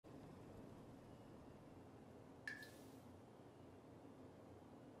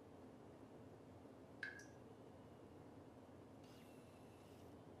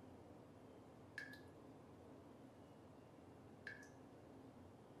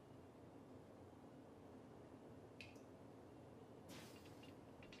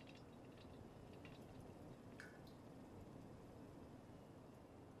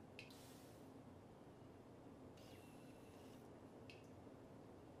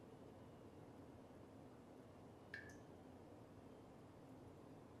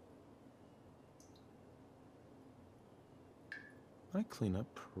I clean up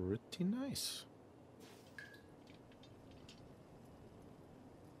pretty nice.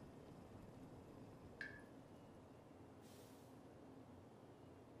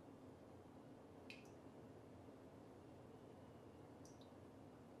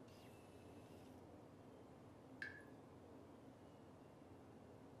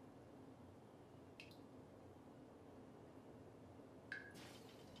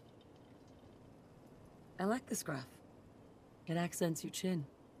 I like the scruff. It accents your chin.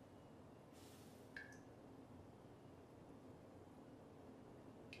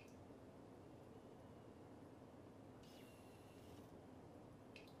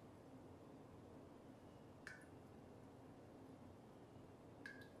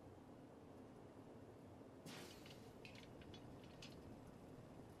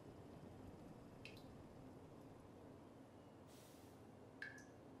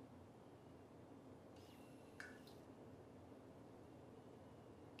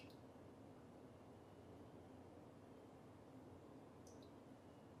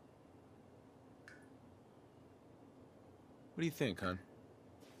 What do you think, hon?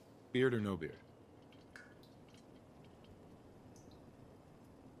 Beard or no beard?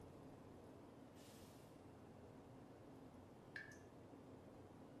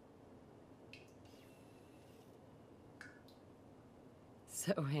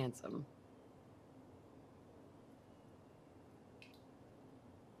 So handsome.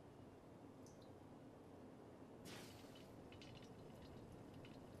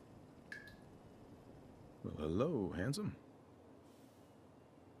 Well, hello, handsome.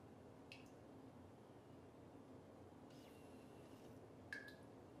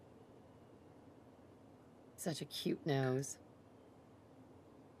 Such a cute nose.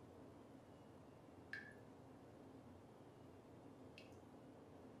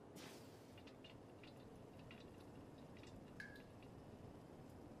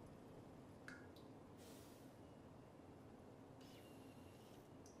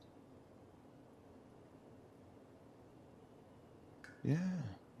 Yeah,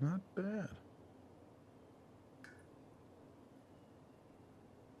 not bad.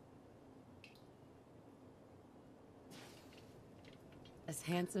 As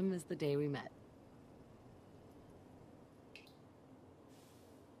handsome as the day we met.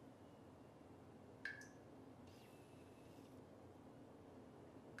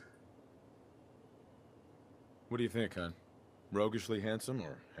 What do you think, hon? Roguishly handsome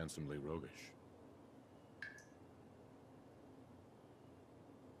or handsomely roguish?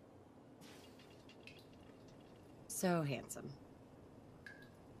 So handsome.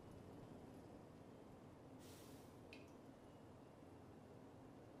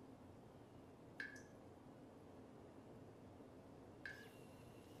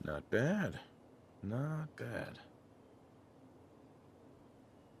 Not bad. Not bad.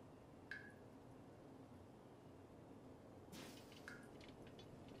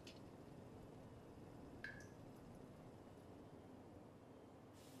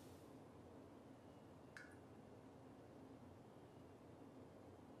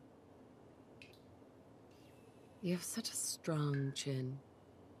 You have such a strong chin.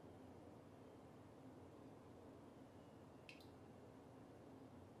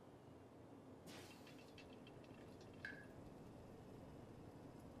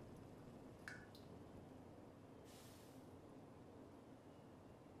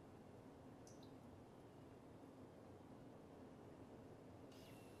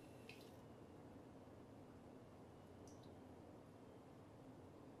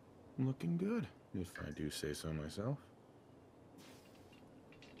 Looking good, if I do say so myself.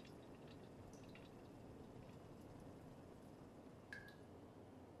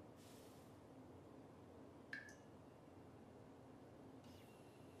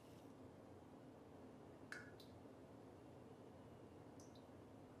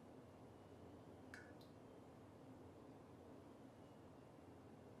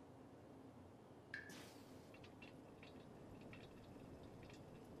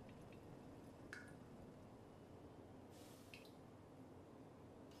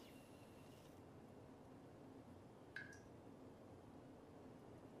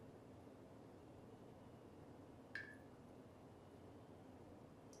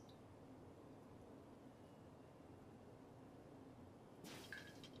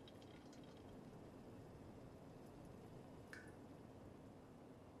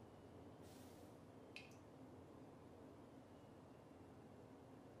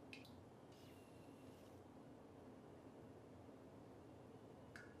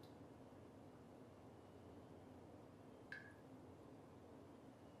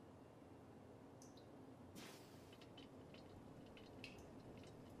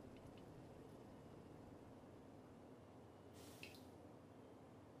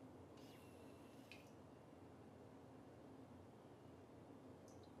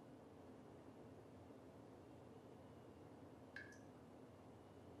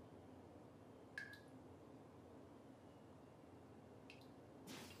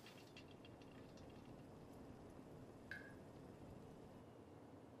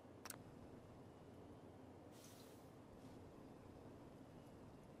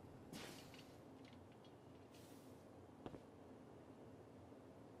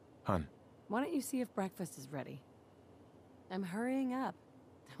 Hun, Why don't you see if breakfast is ready? I'm hurrying up.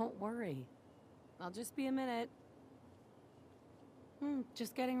 Don't worry. I'll just be a minute.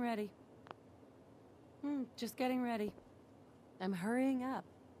 Just getting ready. Just getting ready. I'm hurrying up.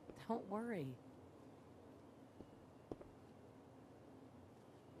 Don't worry.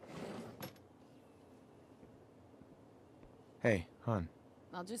 hey, hun.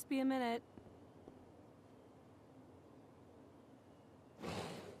 I'll just be a minute.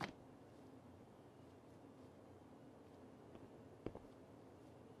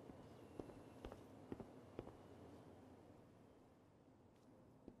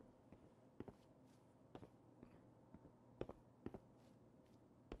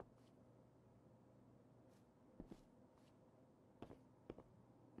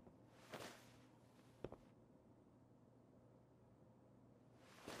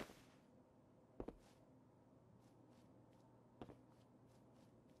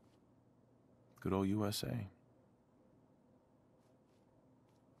 Good old USA.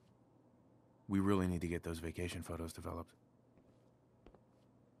 We really need to get those vacation photos developed.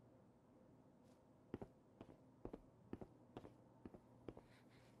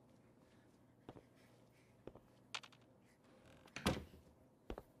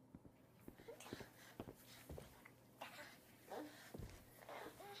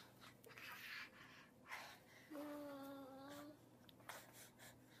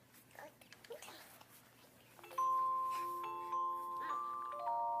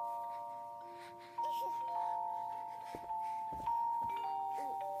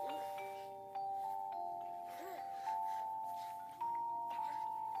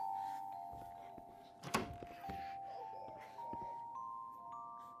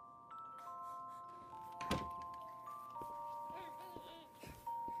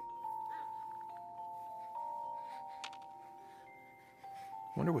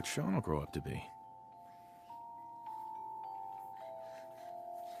 Wonder what Sean will grow up to be.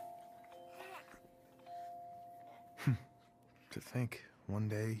 To think, one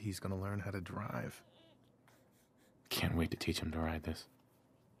day he's gonna learn how to drive. Can't wait to teach him to ride this.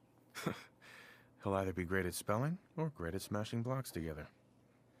 He'll either be great at spelling or great at smashing blocks together.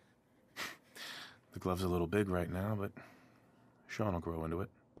 The glove's a little big right now, but Sean will grow into it.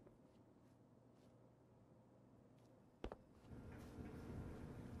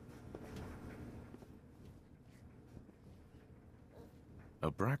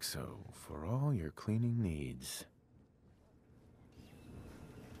 Abraxo for all your cleaning needs.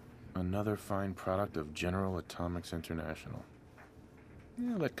 Another fine product of General Atomics International.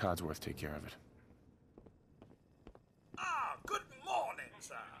 Yeah, let Codsworth take care of it. Ah, good morning,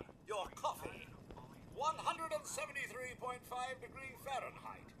 sir. Your coffee. 173.5 degree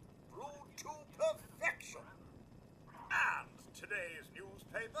Fahrenheit. Brewed to perfection. And today's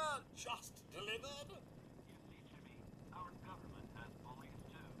newspaper just delivered.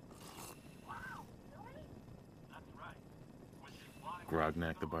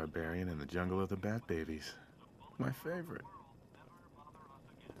 Grognak the Barbarian and the Jungle of the Bat Babies. My favorite.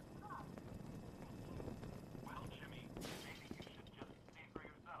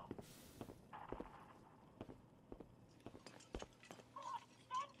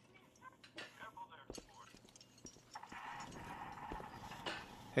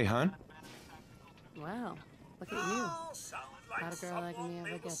 Hey, hon. Wow, look at you. Oh, sounds like How'd a girl like someone me ever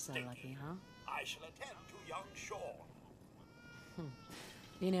made a get so sticky. lucky, huh? I shall attend to young Sean.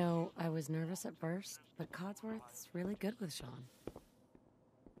 You know, I was nervous at first, but Codsworth's really good with Sean.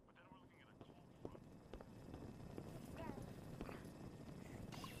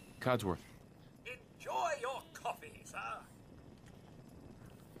 Codsworth. Enjoy your coffee, sir.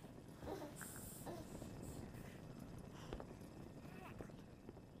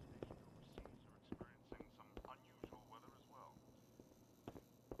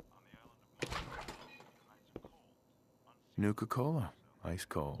 Nuka-Cola. Ice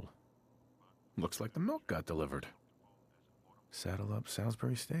cold. Looks like the milk got delivered. Saddle up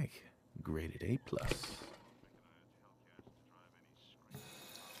Salisbury steak. Graded A+.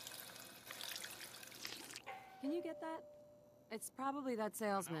 Can you get that? It's probably that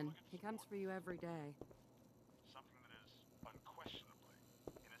salesman. He comes for you every day. Something that is unquestionably,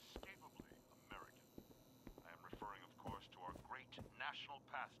 inescapably American. I am referring, of course, to our great national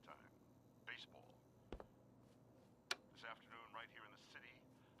pastime, baseball. This afternoon, right here in the city,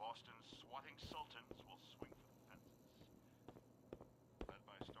 Boston's swatting Sultans will swing for the fences. Led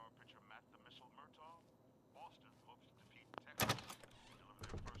by star pitcher Matt the Missile Murtaugh, Boston hopes to defeat Texas and deliver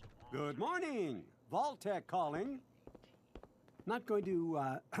their first World Good Series. morning. Vaultec calling. Not going to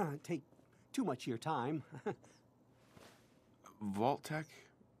take too much of your time. Vault-Tec?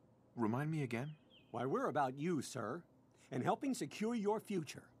 Remind me again? Why, we're about you, sir, and helping secure your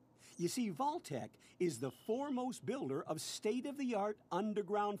future. You see, Vault-Tec is the foremost builder of state-of-the-art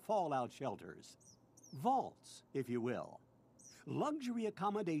underground fallout shelters. Vaults, if you will. Luxury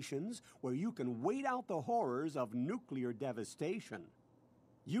accommodations where you can wait out the horrors of nuclear devastation.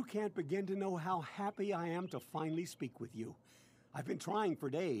 You can't begin to know how happy I am to finally speak with you. I've been trying for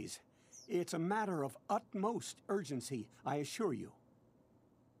days. It's a matter of utmost urgency, I assure you.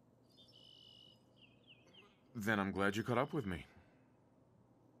 Then I'm glad you caught up with me.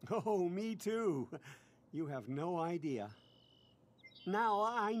 Oh, me too. You have no idea. Now,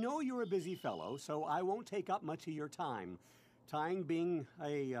 I know you're a busy fellow, so I won't take up much of your time. Time being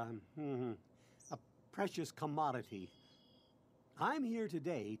a precious commodity. I'm here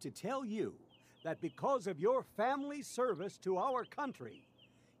today to tell you that because of your family's service to our country,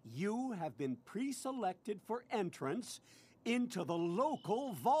 you have been pre-selected for entrance into the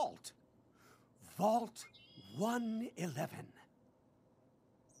local vault. Vault 111.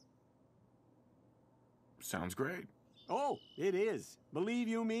 Sounds great. Oh, it is. Believe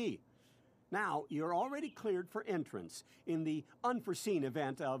you me. Now, you're already cleared for entrance in the unforeseen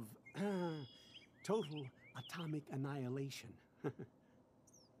event of total atomic annihilation.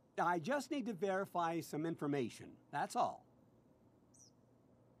 I just need to verify some information. That's all.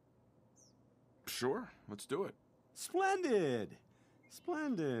 Sure, let's do it. Splendid.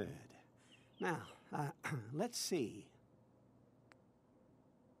 Splendid. Now, let's see.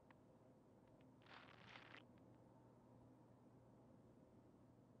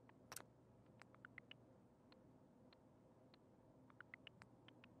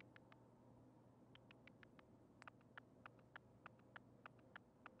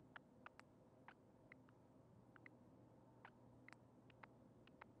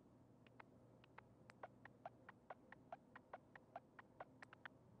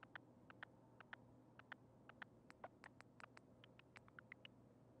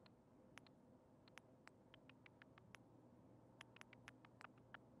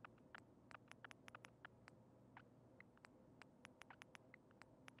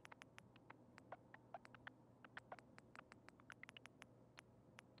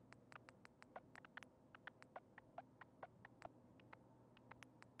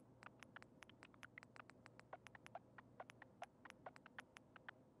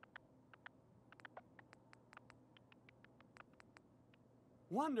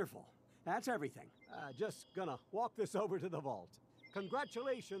 Wonderful. That's everything. Just gonna walk this over to the vault.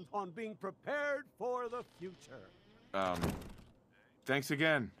 Congratulations on being prepared for the future. Thanks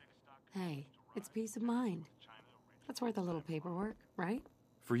again. Hey, it's peace of mind. That's worth a little paperwork, right?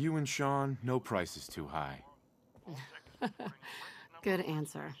 For you and Sean, no price is too high. Good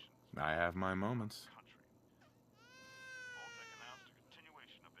answer. I have my moments.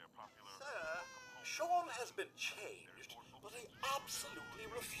 Sir, Sean has been changed, but he absolutely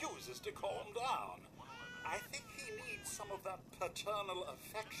refuses to calm down. I think he needs some of that paternal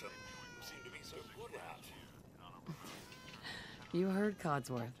affection you seem to be so good at. You heard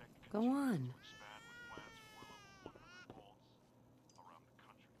Codsworth. Go on.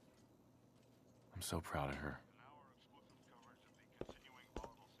 I'm so proud of her.